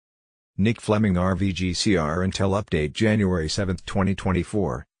Nick Fleming RVGCR Intel Update January 7,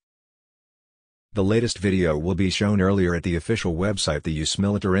 2024. The latest video will be shown earlier at the official website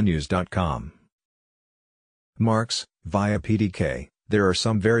theusmilitarynews.com. Marks, via PDK, there are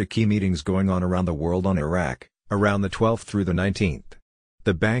some very key meetings going on around the world on Iraq, around the 12th through the 19th.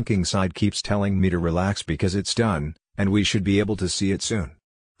 The banking side keeps telling me to relax because it's done, and we should be able to see it soon.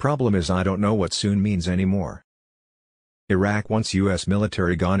 Problem is I don't know what soon means anymore. Iraq wants U.S.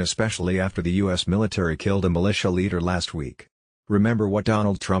 military gone, especially after the U.S. military killed a militia leader last week. Remember what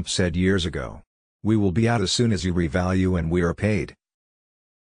Donald Trump said years ago. We will be out as soon as you revalue and we are paid.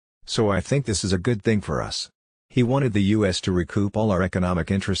 So I think this is a good thing for us. He wanted the U.S. to recoup all our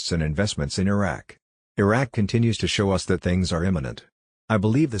economic interests and investments in Iraq. Iraq continues to show us that things are imminent. I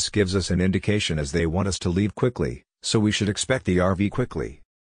believe this gives us an indication as they want us to leave quickly, so we should expect the RV quickly.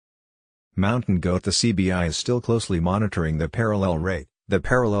 Mountain Goat: the CBI is still closely monitoring the parallel rate. The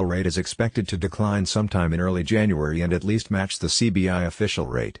parallel rate is expected to decline sometime in early January and at least match the CBI official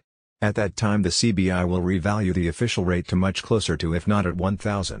rate. At that time the CBI will revalue the official rate to much closer to, if not at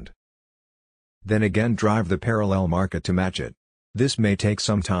 1,000. Then again drive the parallel market to match it. This may take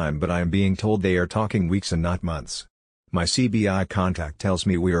some time, but I am being told they are talking weeks and not months. My CBI contact tells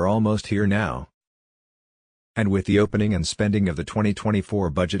me we are almost here now. And with the opening and spending of the 2024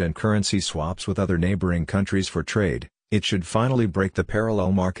 budget and currency swaps with other neighboring countries for trade, it should finally break the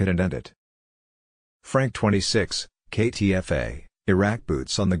parallel market and end it. Frank 26, KTFA, Iraq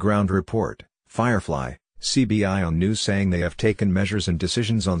Boots on the Ground Report, Firefly, CBI on news saying they have taken measures and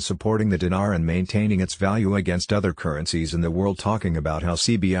decisions on supporting the dinar and maintaining its value against other currencies in the world, talking about how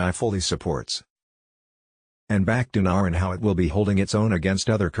CBI fully supports and back dinar and how it will be holding its own against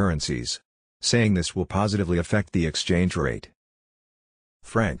other currencies, saying this will positively affect the exchange rate.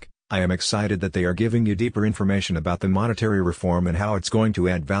 Frank, I am excited that they are giving you deeper information about the monetary reform and how it's going to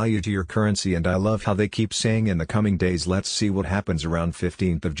add value to your currency, and I love how they keep saying in the coming days let's see what happens around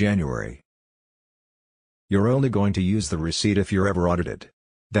 15th of January. You're only going to use the receipt if you're ever audited.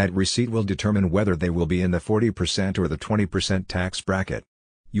 That receipt will determine whether they will be in the 40% or the 20% tax bracket.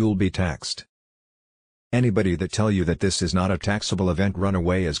 You'll be taxed. Anybody that tell you that this is not a taxable event, run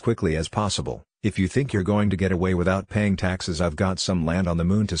away as quickly as possible. If you think you're going to get away without paying taxes, I've got some land on the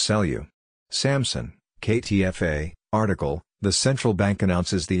moon to sell you. Samson, KTFA, article, the central bank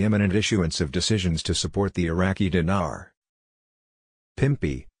announces the imminent issuance of decisions to support the Iraqi dinar.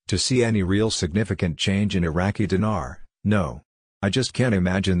 Pimpy, to see any real significant change in Iraqi dinar, no. I just can't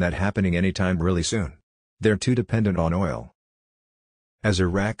imagine that happening anytime really soon. They're too dependent on oil. As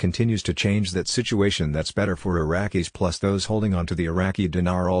Iraq continues to change that situation, that's better for Iraqis plus those holding on to the Iraqi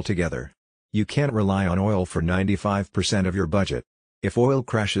dinar altogether. You can't rely on oil for 95% of your budget. If oil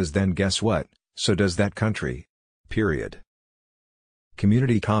crashes, then guess what? So does that country. Period.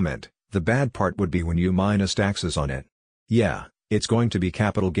 Community comment: the bad part would be when you minus taxes on it. Yeah, it's going to be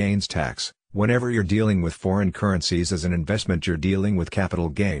capital gains tax. Whenever you're dealing with foreign currencies as an investment, you're dealing with capital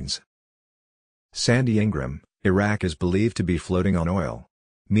gains. Sandy Ingram, Iraq is believed to be floating on oil,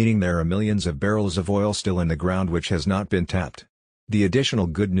 meaning there are millions of barrels of oil still in the ground which has not been tapped. The additional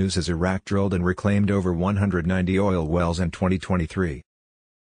good news is Iraq drilled and reclaimed over 190 oil wells in 2023.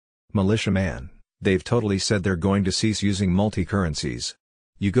 Militiaman, they've totally said they're going to cease using multi-currencies.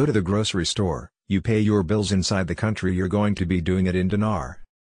 You go to the grocery store, you pay your bills inside the country, you're going to be doing it in dinar.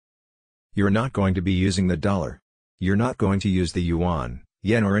 You're not going to be using the dollar. You're not going to use the yuan,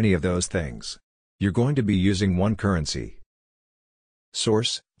 yen or any of those things. You're going to be using one currency.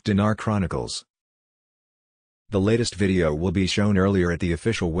 Source: Dinar Chronicles. The latest video will be shown earlier at the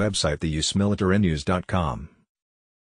official website theusmilitarynews.com.